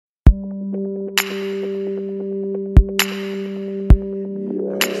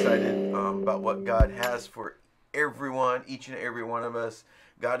about what God has for everyone, each and every one of us.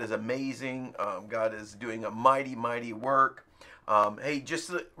 God is amazing. God is doing a mighty, mighty work. Hey,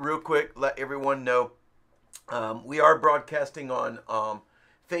 just real quick, let everyone know we are broadcasting on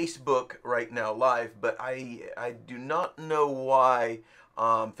Facebook right now live, but I do not know why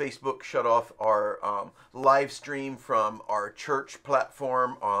Facebook shut off our live stream from our church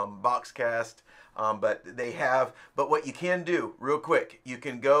platform, Boxcast, but they have. But what you can do, real quick, you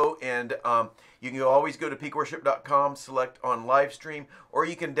can go and you can always go to peakworship.com, select on live stream, or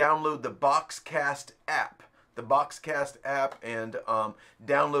you can download the Boxcast app. The Boxcast app, and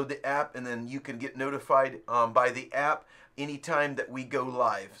download the app, and then you can get notified by the app anytime that we go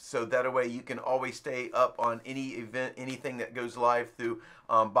live. So that way you can always stay up on any event, anything that goes live through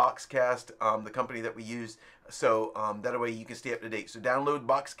Boxcast, the company that we use. So that way you can stay up to date. So download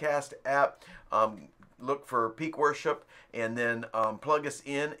Boxcast app, look for Peak Worship, and then plug us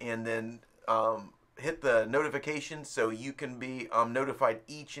in, and then hit the notifications so you can be notified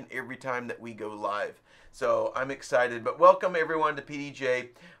each and every time that we go live. So I'm excited, but welcome everyone to PDJ.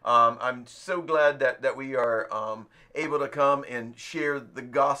 I'm so glad that we are able to come and share the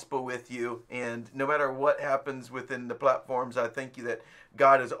gospel with you. And no matter what happens within the platforms, I thank you that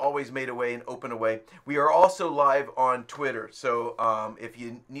God has always made a way and opened a way. We are also live on Twitter. So if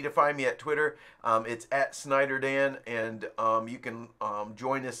you need to find me at Twitter, it's at SnyderDan, and you can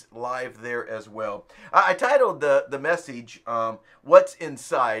join us live there as well. I titled the message, What's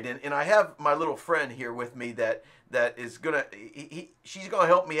Inside? And I have my little friend here with me that is gonna, she's gonna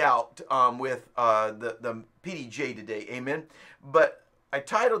help me out with the PDJ today, amen. But I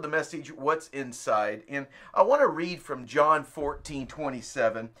titled the message, What's Inside? And I want to read from John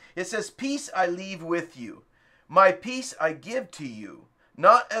 14:27. It says, Peace I leave with you, my peace I give to you.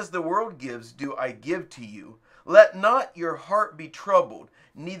 Not as the world gives do I give to you. Let not your heart be troubled,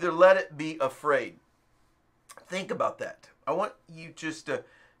 neither let it be afraid. Think about that. I want you just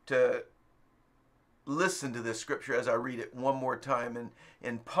to listen to this scripture as I read it one more time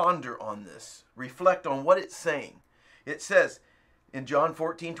and ponder on this. Reflect on what it's saying. It says in John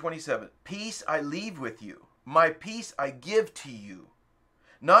 14:27, Peace I leave with you, my peace I give to you.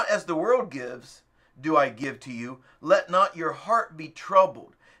 Not as the world gives do I give to you. Let not your heart be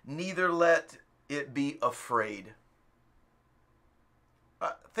troubled, neither let it be afraid.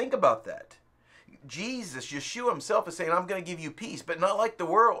 Think about that. Jesus, Yeshua himself, is saying, I'm going to give you peace, but not like the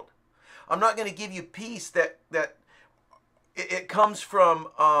world. I'm not going to give you peace that it comes from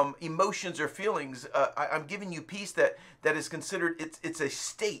emotions or feelings. I'm giving you peace that is considered, it's a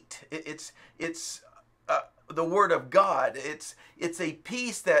state. It's the Word of God. It's a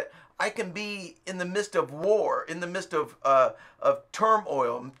peace that I can be in the midst of war, in the midst of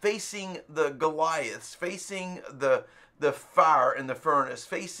turmoil, facing the Goliaths, facing the fire in the furnace,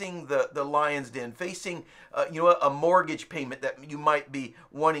 facing the lion's den, facing a mortgage payment that you might be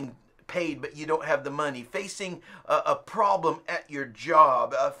wanting paid but you don't have the money, facing a problem at your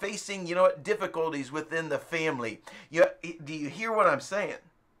job, facing difficulties within the family. Do you hear what I'm saying?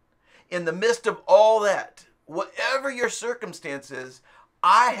 In the midst of all that, whatever your circumstances,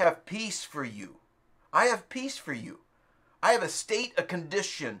 I have peace for you. I have peace for you. I have a state, a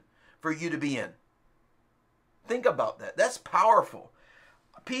condition for you to be in. Think about that. That's powerful.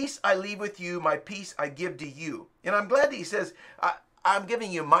 Peace I leave with you, my peace I give to you. And I'm glad that he says, I'm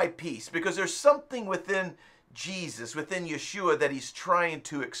giving you my peace, because there's something within Jesus, within Yeshua, that he's trying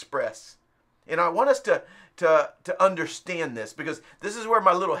to express. And I want us to understand this, because this is where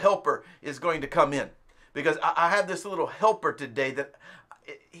my little helper is going to come in. Because I have this little helper today that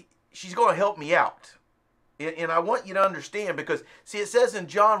she's going to help me out. And I want you to understand, because, see, it says in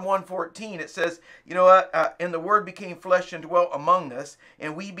John 1:14, it says, and the Word became flesh and dwelt among us,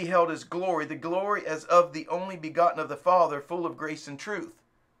 and we beheld his glory, the glory as of the only begotten of the Father, full of grace and truth.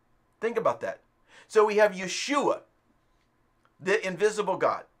 Think about that. So we have Yeshua, the invisible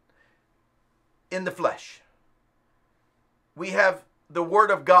God, in the flesh. We have the Word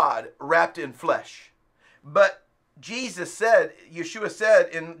of God wrapped in flesh. But Jesus said, Yeshua said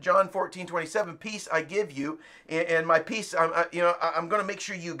in John 14:27, peace I give you, and my peace I'm going to make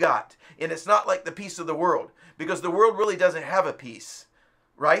sure you got. And it's not like the peace of the world, because the world really doesn't have a peace,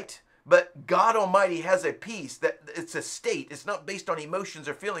 right? But God Almighty has a peace that it's a state. It's not based on emotions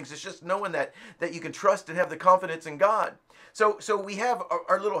or feelings. It's just knowing that you can trust and have the confidence in God. So we have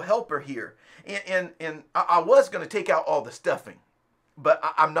our little helper here, and I was going to take out all the stuffing, but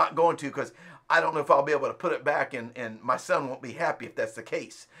I'm not going to, because I don't know if I'll be able to put it back, and my son won't be happy if that's the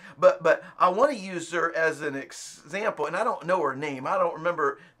case. But I want to use her as an example, and I don't know her name. I don't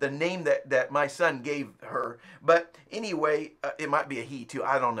remember the name that my son gave her. But anyway, it might be a he too.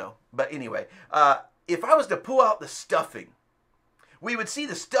 I don't know. But anyway, if I was to pull out the stuffing, we would see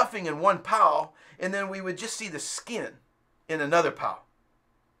the stuffing in one pile, and then we would just see the skin in another pile.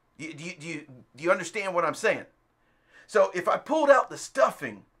 Do you understand what I'm saying? So if I pulled out the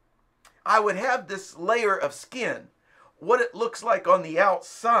stuffing, I would have this layer of skin, what it looks like on the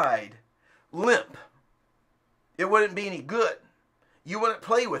outside, limp. It wouldn't be any good. You wouldn't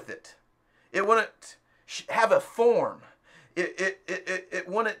play with it. It wouldn't have a form. It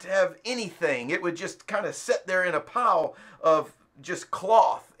wouldn't have anything. It would just kind of sit there in a pile of just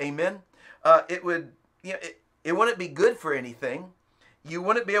cloth. Amen. It would, it wouldn't be good for anything. You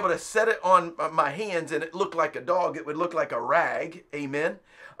wouldn't be able to set it on my hands and it looked like a dog. It would look like a rag. Amen.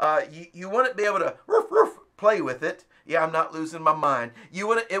 You wouldn't be able to play with it. Yeah, I'm not losing my mind. It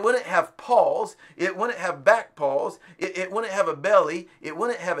wouldn't have paws. It wouldn't have back paws. It wouldn't have a belly. It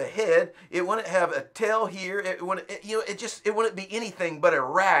wouldn't have a head. It wouldn't have a tail here. It wouldn't be anything but a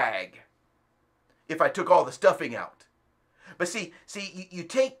rag if I took all the stuffing out. But see, you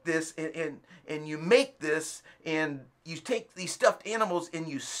take this and you make this, and you take these stuffed animals and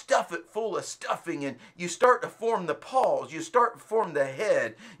you stuff it full of stuffing, and you start to form the paws, you start to form the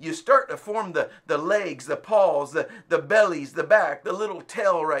head, you start to form the legs, the paws, the bellies, the back, the little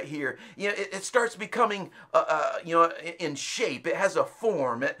tail right here. It starts becoming, in shape. It has a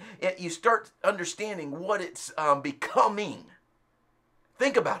form. You start understanding what it's becoming.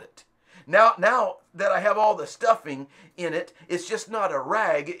 Think about it. Now that I have all the stuffing in it, it's just not a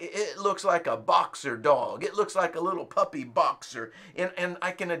rag. It looks like a boxer dog. It looks like a little puppy boxer. And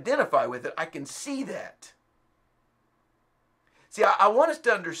I can identify with it. I can see that. See, I want us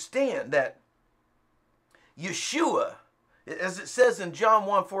to understand that Yeshua, as it says in John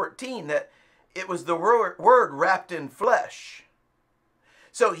 1:14, that it was the word wrapped in flesh.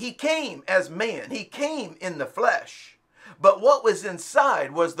 So he came as man. He came in the flesh. But what was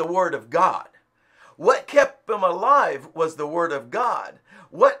inside was the Word of God. What kept him alive was the Word of God.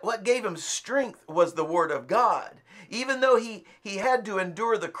 What gave him strength was the Word of God. Even though he had to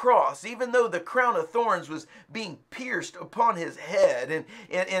endure the cross, even though the crown of thorns was being pierced upon his head,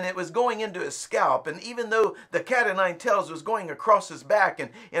 and it was going into his scalp, and even though the cat o' nine tails was going across his back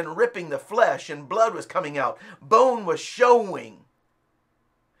and ripping the flesh, and blood was coming out, bone was showing,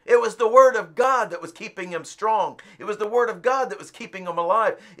 it was the Word of God that was keeping him strong. It was the Word of God that was keeping him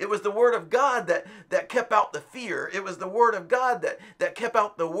alive. It was the Word of God that kept out the fear. It was the Word of God that kept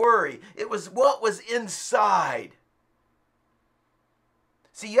out the worry. It was what was inside.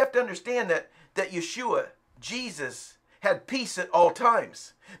 See, you have to understand that Yeshua, Jesus, had peace at all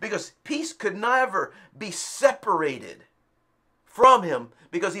times. Because peace could never be separated from him,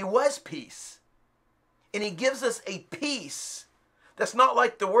 because he was peace. And he gives us a peace that's not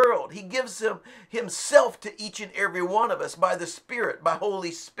like the world. He gives himself to each and every one of us by the Spirit, by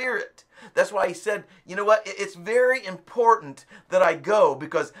Holy Spirit. That's why he said, you know what, it's very important that I go,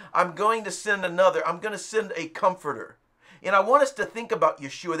 because I'm going to send another. I'm going to send a comforter. And I want us to think about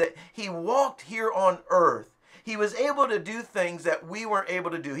Yeshua, that he walked here on earth. He was able to do things that we weren't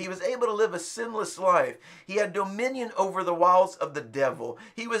able to do. He was able to live a sinless life. He had dominion over the wiles of the devil.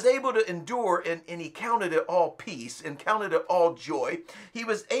 He was able to endure, and he counted it all peace and counted it all joy. He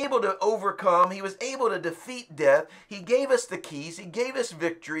was able to overcome. He was able to defeat death. He gave us the keys. He gave us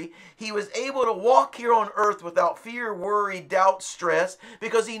victory. He was able to walk here on earth without fear, worry, doubt, stress,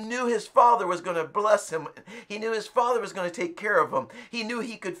 because he knew his Father was going to bless him. He knew his Father was going to take care of him. He knew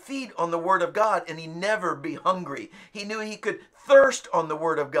he could feed on the Word of God and he never be hungry. He knew he could thirst on the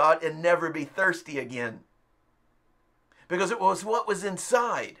Word of God and never be thirsty again, because it was what was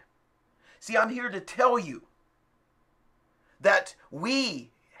inside. See, I'm here to tell you that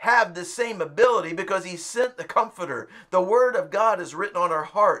we have the same ability, because he sent the Comforter. The Word of God is written on our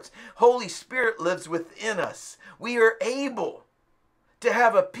hearts. Holy Spirit lives within us. We are able to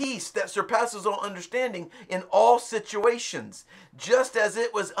have a peace that surpasses all understanding in all situations, just as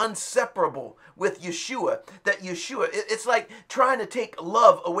it was inseparable with Yeshua. That Yeshua, it's like trying to take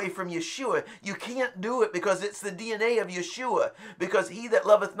love away from Yeshua. You can't do it, because it's the DNA of Yeshua. Because he that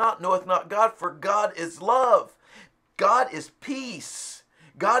loveth not knoweth not God, for God is love. God is peace.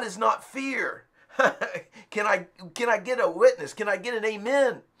 God is not fear. Can I get a witness? Can I get an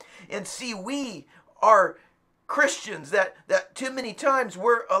amen? And see, we are Christians that too many times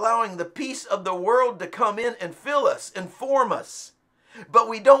we're allowing the peace of the world to come in and fill us and form us. But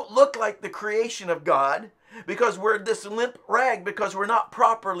we don't look like the creation of God, because we're this limp rag, because we're not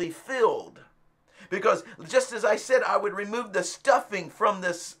properly filled. Because just as I said, I would remove the stuffing from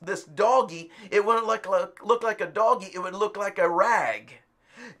this doggy. It wouldn't look like a doggy. It would look like a rag.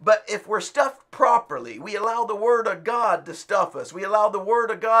 But if we're stuffed properly, we allow the Word of God to stuff us. We allow the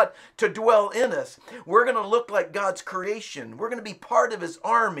Word of God to dwell in us. We're going to look like God's creation. We're going to be part of His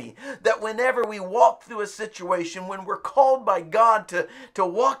army. That whenever we walk through a situation, when we're called by God to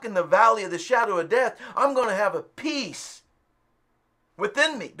walk in the valley of the shadow of death, I'm going to have a peace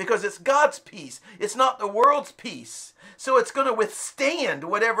within me, because it's God's peace. It's not the world's peace. So it's going to withstand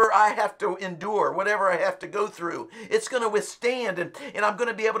whatever I have to endure, whatever I have to go through. It's going to withstand, and I'm going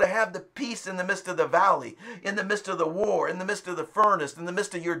to be able to have the peace in the midst of the valley, in the midst of the war, in the midst of the furnace, in the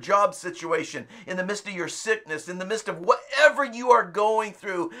midst of your job situation, in the midst of your sickness, in the midst of whatever you are going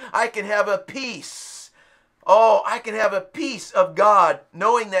through. I can have a peace. Oh, I can have a peace of God,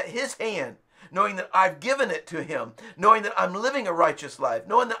 knowing that His hand, knowing that I've given it to Him, knowing that I'm living a righteous life,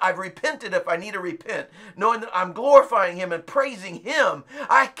 knowing that I've repented if I need to repent, knowing that I'm glorifying Him and praising Him,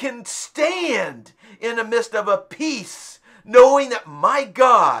 I can stand in the midst of a peace, knowing that my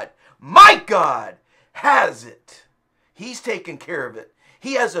God has it. He's taken care of it.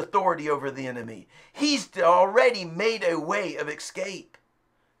 He has authority over the enemy. He's already made a way of escape.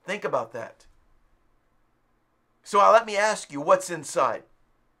 Think about that. So let me ask you, what's inside?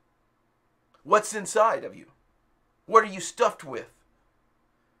 What's inside of you? What are you stuffed with?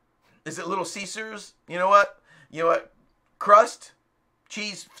 Is it Little Caesars? You know what? Crust?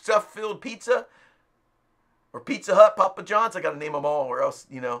 Cheese stuff filled pizza? Or Pizza Hut, Papa John's? I got to name them all, or else,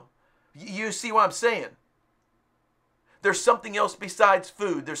 You see what I'm saying? There's something else besides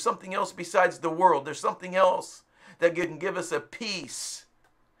food. There's something else besides the world. There's something else that can give us a peace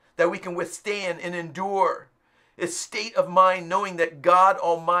that we can withstand and endure. It's state of mind knowing that God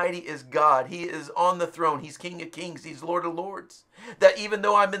Almighty is God. He is on the throne. He's King of Kings. He's Lord of Lords. That even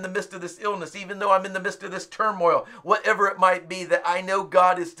though I'm in the midst of this illness, even though I'm in the midst of this turmoil, whatever it might be, that I know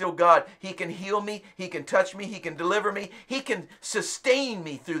God is still God. He can heal me. He can touch me. He can deliver me. He can sustain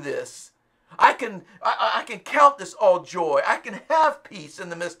me through this. I can count this all joy. I can have peace in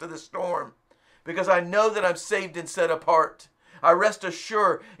the midst of the storm because I know that I'm saved and set apart. I rest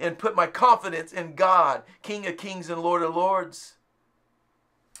assured and put my confidence in God, King of Kings and Lord of Lords.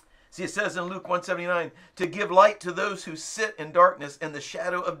 See, it says in Luke 1:79, to give light to those who sit in darkness and the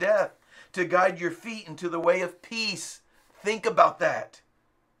shadow of death, to guide your feet into the way of peace. Think about that.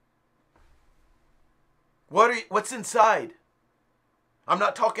 What's inside? I'm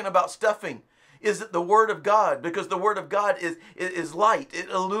not talking about stuffing. Is it the Word of God? Because the Word of God is light. It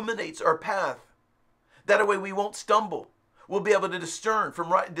illuminates our path. That way we won't stumble. We'll be able to discern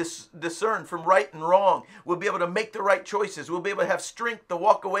from right and wrong. We'll be able to make the right choices. We'll be able to have strength to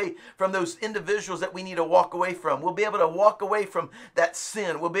walk away from those individuals that we need to walk away from. We'll be able to walk away from that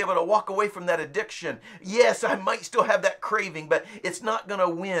sin. We'll be able to walk away from that addiction. Yes, I might still have that craving, but it's not going to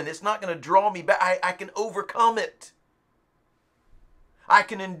win. It's not going to draw me back. I can overcome it. I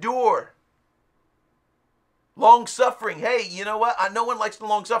can endure. Long suffering. Hey, you know what? No one likes the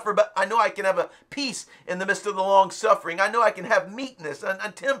long suffering, but I know I can have a peace in the midst of the long suffering. I know I can have meekness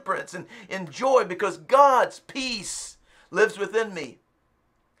and temperance and joy because God's peace lives within me.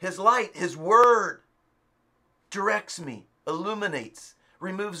 His light, His Word directs me, illuminates,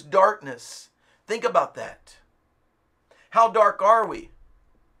 removes darkness. Think about that. How dark are we?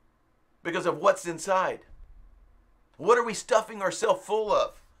 Because of what's inside. What are we stuffing ourselves full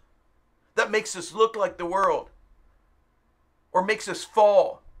of that makes us look like the world or makes us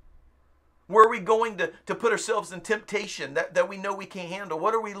fall? Where are we going to put ourselves in temptation that we know we can't handle?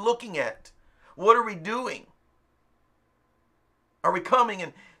 What are we looking at? What are we doing? Are we coming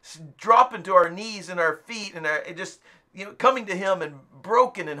and dropping to our knees and our feet and just coming to Him and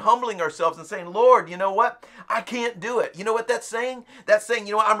broken and humbling ourselves and saying, Lord, you know what? I can't do it. You know what that's saying? That's saying,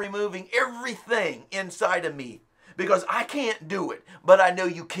 you know what? I'm removing everything inside of me because I can't do it, but I know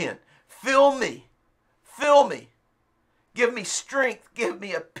you can. Fill me. Fill me. Give me strength. Give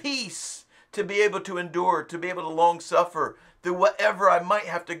me a peace to be able to endure, to be able to long suffer through whatever I might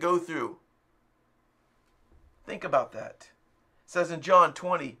have to go through. Think about that. It says in John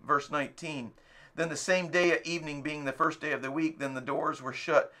 20, verse 19, then the same day at evening, being the first day of the week, then the doors were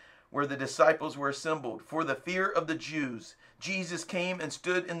shut where the disciples were assembled. For the fear of the Jews, Jesus came and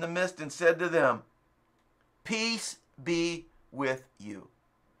stood in the midst and said to them, peace be with you.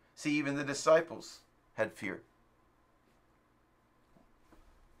 See, even the disciples had fear.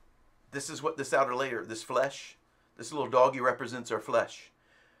 This is what this outer layer, this flesh, this little doggy represents our flesh.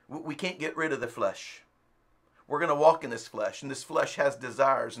 We can't get rid of the flesh. We're going to walk in this flesh, and this flesh has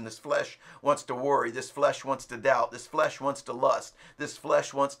desires, and this flesh wants to worry. This flesh wants to doubt. This flesh wants to lust. This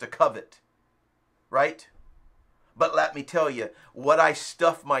flesh wants to covet. right? But let me tell you, what I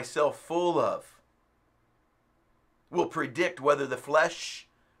stuff myself full of will predict whether the flesh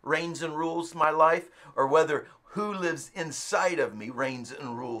reigns and rules my life or whether who lives inside of me reigns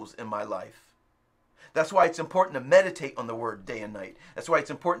and rules in my life. That's why it's important to meditate on the word day and night. That's why it's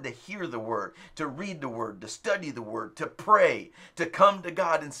important to hear the word, to read the word, to study the word, to pray, to come to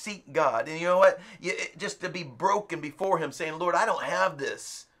God and seek God. And you know what? Just to be broken before him saying, Lord, I don't have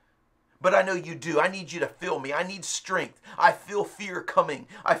this. But I know you do. I need you to fill me. I need strength. I feel fear coming.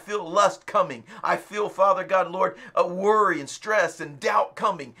 I feel lust coming. I feel, Father God, Lord, worry and stress and doubt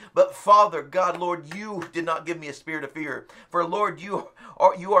coming. But Father God, Lord, you did not give me a spirit of fear. For Lord, you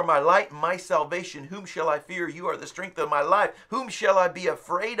are my light and my salvation. Whom shall I fear? You are the strength of my life. Whom shall I be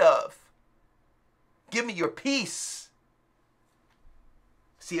afraid of? Give me your peace.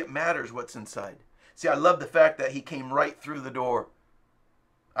 See, it matters what's inside. See, I love the fact that he came right through the door.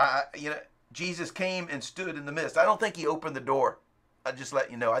 Jesus came and stood in the midst. I don't think he opened the door. I'll just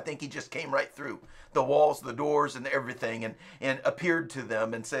let you know. I think he just came right through the walls, the doors, and everything, and appeared to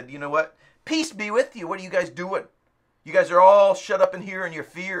them and said, you know what? Peace be with you. What are you guys doing? You guys are all shut up in here in your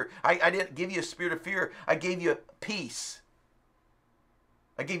fear. I didn't give you a spirit of fear. I gave you peace.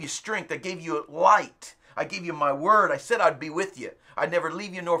 I gave you strength. I gave you light. I gave you my word. I said I'd be with you. I'd never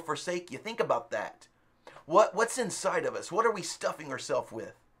leave you nor forsake you. Think about that. What's inside of us? What are we stuffing ourselves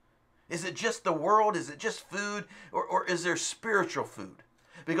with? Is it just the world? Is it just food? Or is there spiritual food?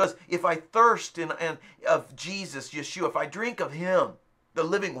 Because if I thirst of Jesus, Yeshua, if I drink of him, the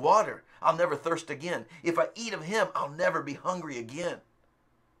living water, I'll never thirst again. If I eat of him, I'll never be hungry again.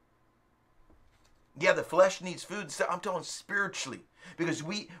 Yeah, the flesh needs food. So I'm talking spiritually. Because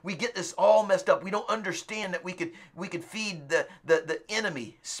we get this all messed up. We don't understand that we could feed the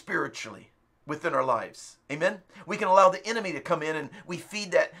enemy spiritually within our lives. Amen? We can allow the enemy to come in and we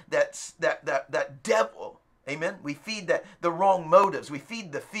feed that devil. Amen? We feed the wrong motives. We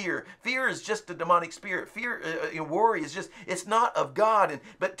feed the fear. Fear is just a demonic spirit. Fear, worry is just, it's not of God.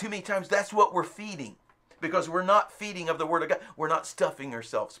 But too many times that's what we're feeding. Because we're not feeding of the word of God. We're not stuffing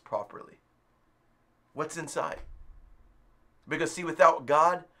ourselves properly. What's inside? Because see, without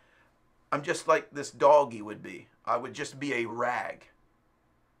God, I'm just like this doggy would be. I would just be a rag.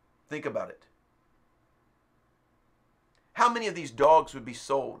 Think about it. How many of these dogs would be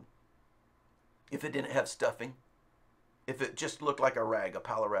sold if it didn't have stuffing? If it just looked like a rag, a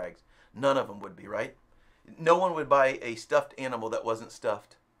pile of rags? None of them would be, right? No one would buy a stuffed animal that wasn't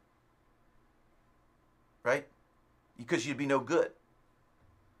stuffed. Right? Because you'd be no good.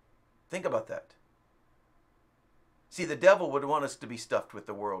 Think about that. See, the devil would want us to be stuffed with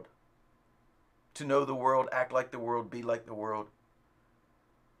the world. To know the world, act like the world, be like the world.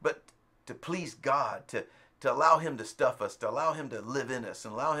 But to please God, to allow him to stuff us, to allow him to live in us,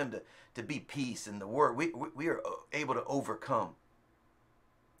 and allow him to be peace in the word, we are able to overcome.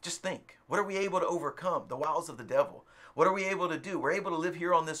 Just think, what are we able to overcome? The wiles of the devil. What are we able to do? We're able to live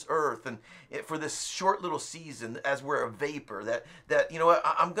here on this earth and for this short little season as we're a vapor that you know what,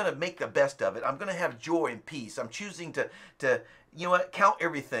 I'm going to make the best of it. I'm going to have joy and peace. I'm choosing to you know what, count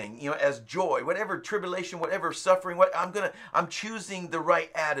everything, as joy, whatever tribulation, whatever suffering, I'm choosing the right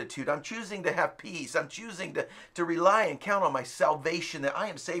attitude. I'm choosing to have peace. I'm choosing to rely and count on my salvation, that I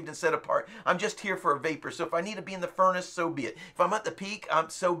am saved and set apart. I'm just here for a vapor. So if I need to be in the furnace, so be it. If I'm at the peak,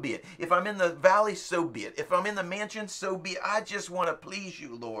 so be it. If I'm in the valley, so be it. If I'm in the mansion, so be it. I just want to please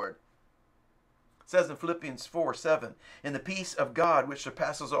you, Lord. It says in Philippians 4:7, and the peace of God, which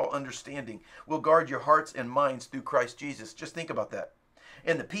surpasses all understanding, will guard your hearts and minds through Christ Jesus. Just think about that.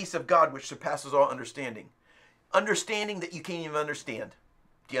 And the peace of God, which surpasses all understanding. Understanding that you can't even understand.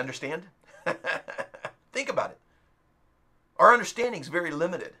 Do you understand? Think about it. Our understanding is very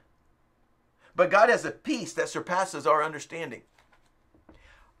limited. But God has a peace that surpasses our understanding.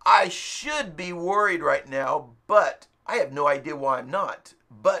 I should be worried right now, but I have no idea why I'm not.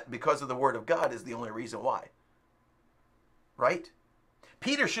 But because of the word of God is the only reason why. Right?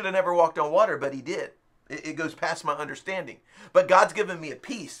 Peter should have never walked on water, but he did. It goes past my understanding. But God's given me a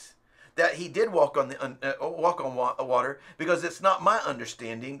peace that he did walk on water, because it's not my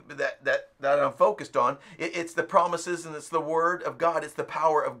understanding that I'm focused on. It's the promises and it's the word of God. It's the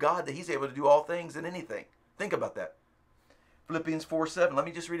power of God that he's able to do all things and anything. Think about that. Philippians 4:7. Let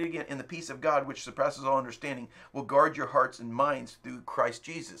me just read it again. And the peace of God, which surpasses all understanding, will guard your hearts and minds through Christ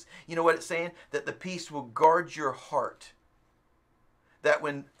Jesus. You know what it's saying? That the peace will guard your heart. That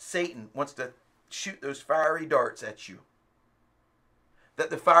when Satan wants to shoot those fiery darts at you, that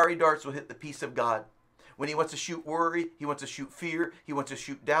the fiery darts will hit the peace of God. When he wants to shoot worry, he wants to shoot fear, he wants to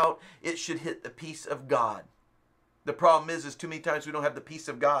shoot doubt, it should hit the peace of God. The problem is too many times we don't have the peace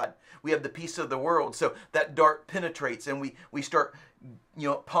of God. We have the peace of the world. So that dart penetrates, and we start,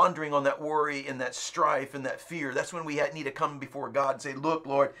 pondering on that worry and that strife and that fear. That's when we need to come before God and say, look,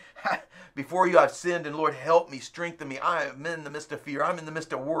 Lord, before you I've sinned, and Lord, help me, strengthen me. I am in the midst of fear. I'm in the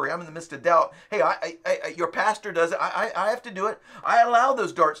midst of worry. I'm in the midst of doubt. Hey, your pastor does it. I have to do it. I allow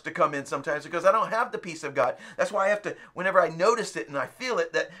those darts to come in sometimes because I don't have the peace of God. That's why I have to, whenever I notice it and I feel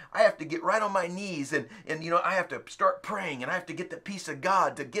it, that I have to get right on my knees and I have to start praying, and I have to get the peace of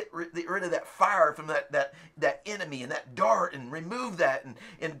God to get rid of that fire from that enemy and that dart, and remove that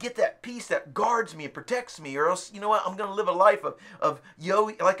and get that peace that guards me and protects me, or else, I'm going to live a life of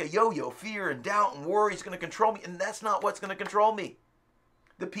like a yo-yo. Fear and doubt and worry is going to control me, and that's not what's going to control me.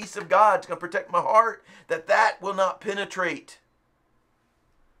 The peace of God is going to protect my heart, that will not penetrate.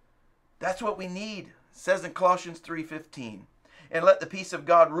 That's what we need. It says in Colossians 3:15, and let the peace of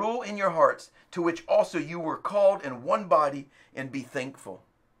God rule in your hearts, to which also you were called in one body, and be thankful.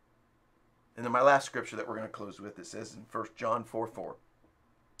 And then my last scripture that we're going to close with, it says in 1 John 4:4,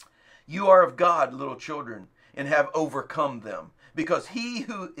 you are of God, little children, and have overcome them, because he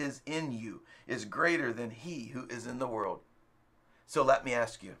who is in you is greater than he who is in the world. So let me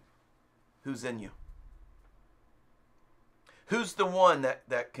ask you, who's in you? Who's the one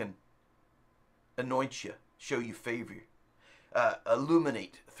that can anoint you, show you favor,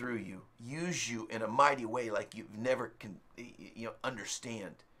 illuminate through you, use you in a mighty way like you've never can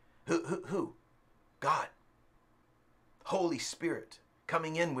understand? Who? God. Holy Spirit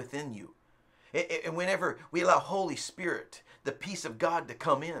coming in within you. And whenever we allow Holy Spirit, the peace of God, to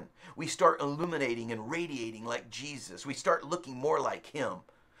come in, we start illuminating and radiating like Jesus. We start looking more like him.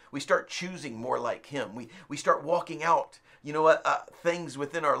 We start choosing more like him. We start walking out, things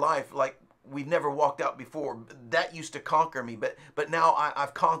within our life like we've never walked out before. That used to conquer me, but now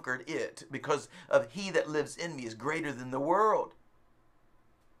I've conquered it, because of he that lives in me is greater than the world.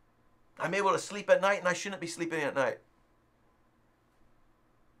 I'm able to sleep at night, and I shouldn't be sleeping at night.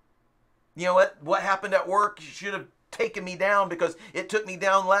 You know what happened at work should have taken me down, because it took me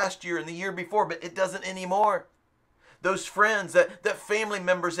down last year and the year before, but it doesn't anymore. Those friends, that family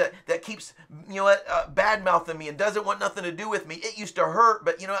members that keeps, bad-mouthing me and doesn't want nothing to do with me. It used to hurt,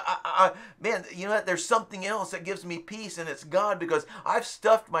 but, man, there's something else that gives me peace, and it's God, because I've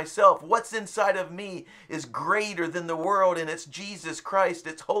stuffed myself. What's inside of me is greater than the world, and it's Jesus Christ.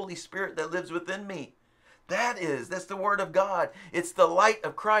 It's Holy Spirit that lives within me. That's the word of God. It's the light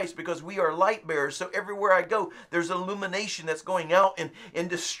of Christ, because we are light bearers. So everywhere I go, there's illumination that's going out and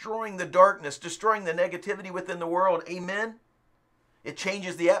destroying the darkness, destroying the negativity within the world. Amen? It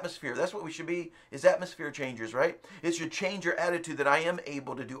changes the atmosphere. That's what we should be, is atmosphere changers, right? It should change your attitude that I am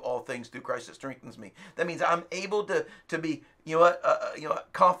able to do all things through Christ that strengthens me. That means I'm able to be,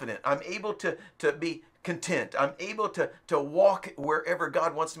 confident. I'm able to be content. I'm able to walk wherever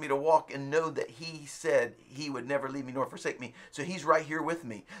God wants me to walk, and know that he said he would never leave me nor forsake me. So he's right here with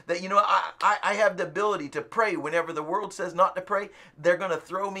me. That, I have the ability to pray whenever the world says not to pray. They're going to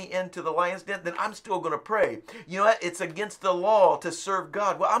throw me into the lion's den. Then I'm still going to pray. It's against the law to serve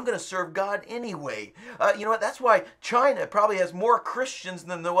God. Well, I'm going to serve God anyway. That's why China probably has more Christians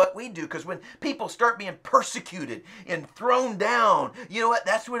than what we do, because when people start being persecuted and thrown down,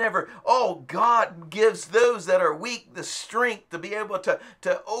 that's whenever, God gives those that are weak the strength to be able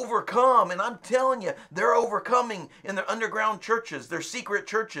to overcome. And I'm telling you, they're overcoming in their underground churches, their secret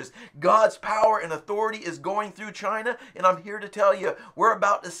churches. God's power and authority is going through China, and I'm here to tell you, we're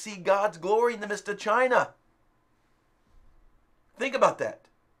about to see God's glory in the midst of China. Think about that.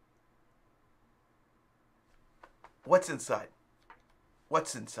 What's inside?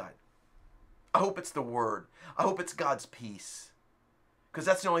 What's inside? I hope it's the Word. I hope it's God's peace, because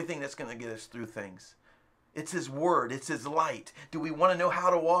that's the only thing that's going to get us through things. It's his word. It's his light. Do we want to know how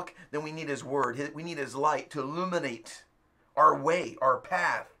to walk? Then we need his word. We need his light to illuminate our way, our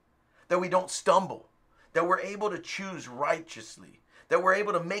path, that we don't stumble, that we're able to choose righteously, that we're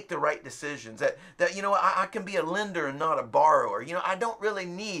able to make the right decisions, that I can be a lender and not a borrower. I don't really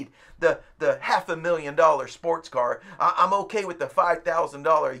need the $500,000 sports car. I'm okay with the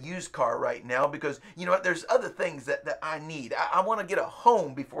 $5,000 used car right now, because there's other things that I need. I want to get a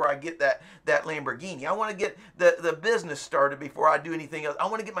home before I get that Lamborghini. I want to get the business started before I do anything else. I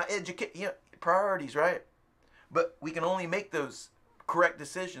want to get my education, priorities, right? But we can only make those correct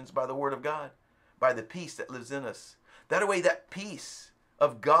decisions by the word of God, by the peace that lives in us. That way, that peace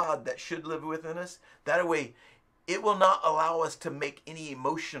of God that should live within us, that way, it will not allow us to make any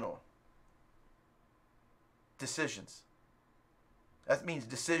emotional decisions. That means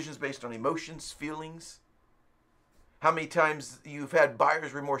decisions based on emotions, feelings. How many times you've had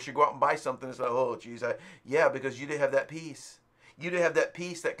buyer's remorse? You go out and buy something and say, oh, geez, yeah, because you didn't have that peace. You didn't have that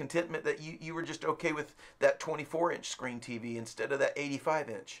peace, that contentment, that you were just okay with that 24-inch screen TV instead of that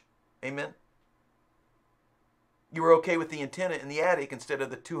 85-inch. Amen? You were okay with the antenna in the attic instead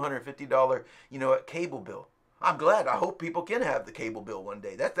of the $250, cable bill. I'm glad. I hope people can have the cable bill one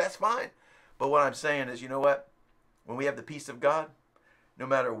day. That's fine. But what I'm saying is, you know what? When we have the peace of God, no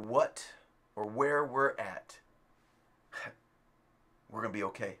matter what or where we're at, we're going to be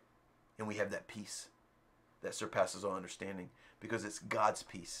okay. And we have that peace that surpasses all understanding because it's God's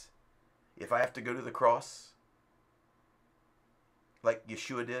peace. If I have to go to the cross like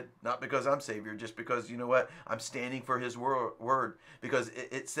Yeshua did, not because I'm Savior, just because, you know what, I'm standing for his word. Because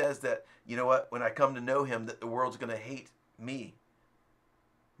it says that, you know what, when I come to know him, that the world's going to hate me.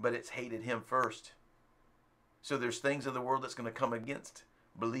 But it's hated him first. So there's things in the world that's going to come against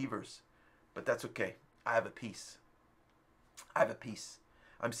believers. But that's okay. I have a peace. I have a peace.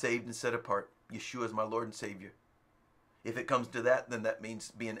 I'm saved and set apart. Yeshua is my Lord and Savior. If it comes to that, then that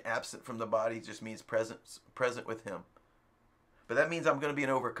means being absent from the body just means present with him. But that means I'm going to be an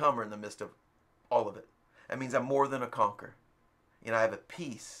overcomer in the midst of all of it. That means I'm more than a conqueror. And I have a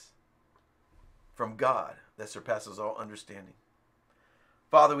peace from God that surpasses all understanding.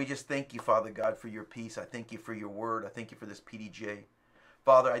 Father, we just thank you, Father God, for your peace. I thank you for your word. I thank you for this PDJ.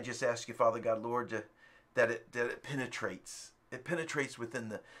 Father, I just ask you, Father God, Lord, that it penetrates. It penetrates within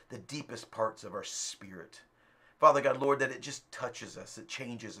the deepest parts of our spirit. Father God, Lord, that it just touches us. It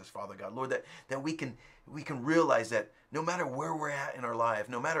changes us, Father God. Lord, that we can realize that no matter where we're at in our life,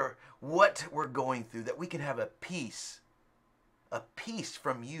 no matter what we're going through, that we can have a peace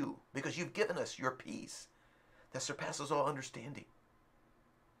from you, because you've given us your peace that surpasses all understanding.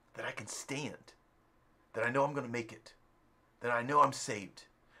 That I can stand, that I know I'm going to make it, that I know I'm saved,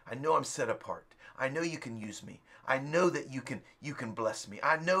 I know I'm set apart, I know you can use me, I know that you can bless me,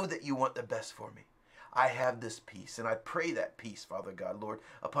 I know that you want the best for me. I have this peace, and I pray that peace, Father God, Lord,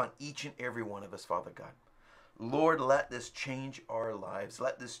 upon each and every one of us, Father God. Lord, let this change our lives.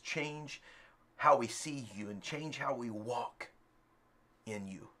 Let this change how we see you and change how we walk in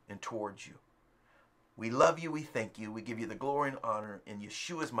you and towards you. We love you. We thank you. We give you the glory and honor in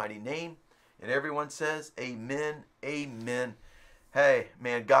Yeshua's mighty name. And everyone says, amen, amen. Hey,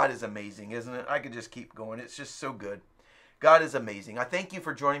 man, God is amazing, isn't it? I could just keep going. It's just so good. God is amazing. I thank you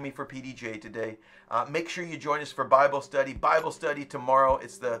for joining me for PDJ today. Make sure you join us for Bible study. Bible study tomorrow.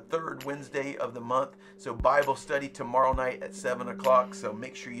 It's the third Wednesday of the month. So Bible study tomorrow night at 7 o'clock. So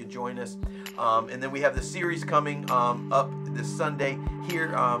make sure you join us. And then we have the series coming up this Sunday.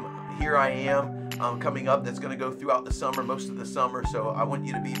 Here I Am. Coming up, that's going to go throughout the summer, most of the summer, so I want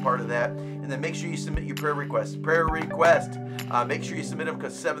you to be part of that. And then make sure you submit your prayer requests. Make sure you submit them,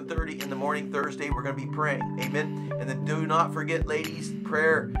 because 7:30 in the morning Thursday we're going to be praying. Amen. And then do not forget ladies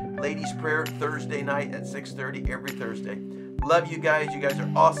prayer Thursday night at 6:30 every Thursday. Love you guys. You guys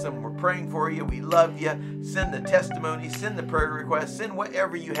are awesome. We're praying for you. We love you. Send the testimonies, send the prayer requests, send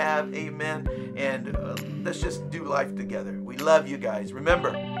whatever you have. Amen. And let's just do life together. We love you guys.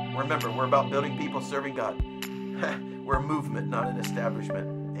 Remember, we're about building people serving God. We're a movement, not an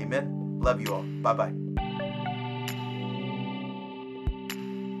establishment. Amen. Love you all. Bye-bye.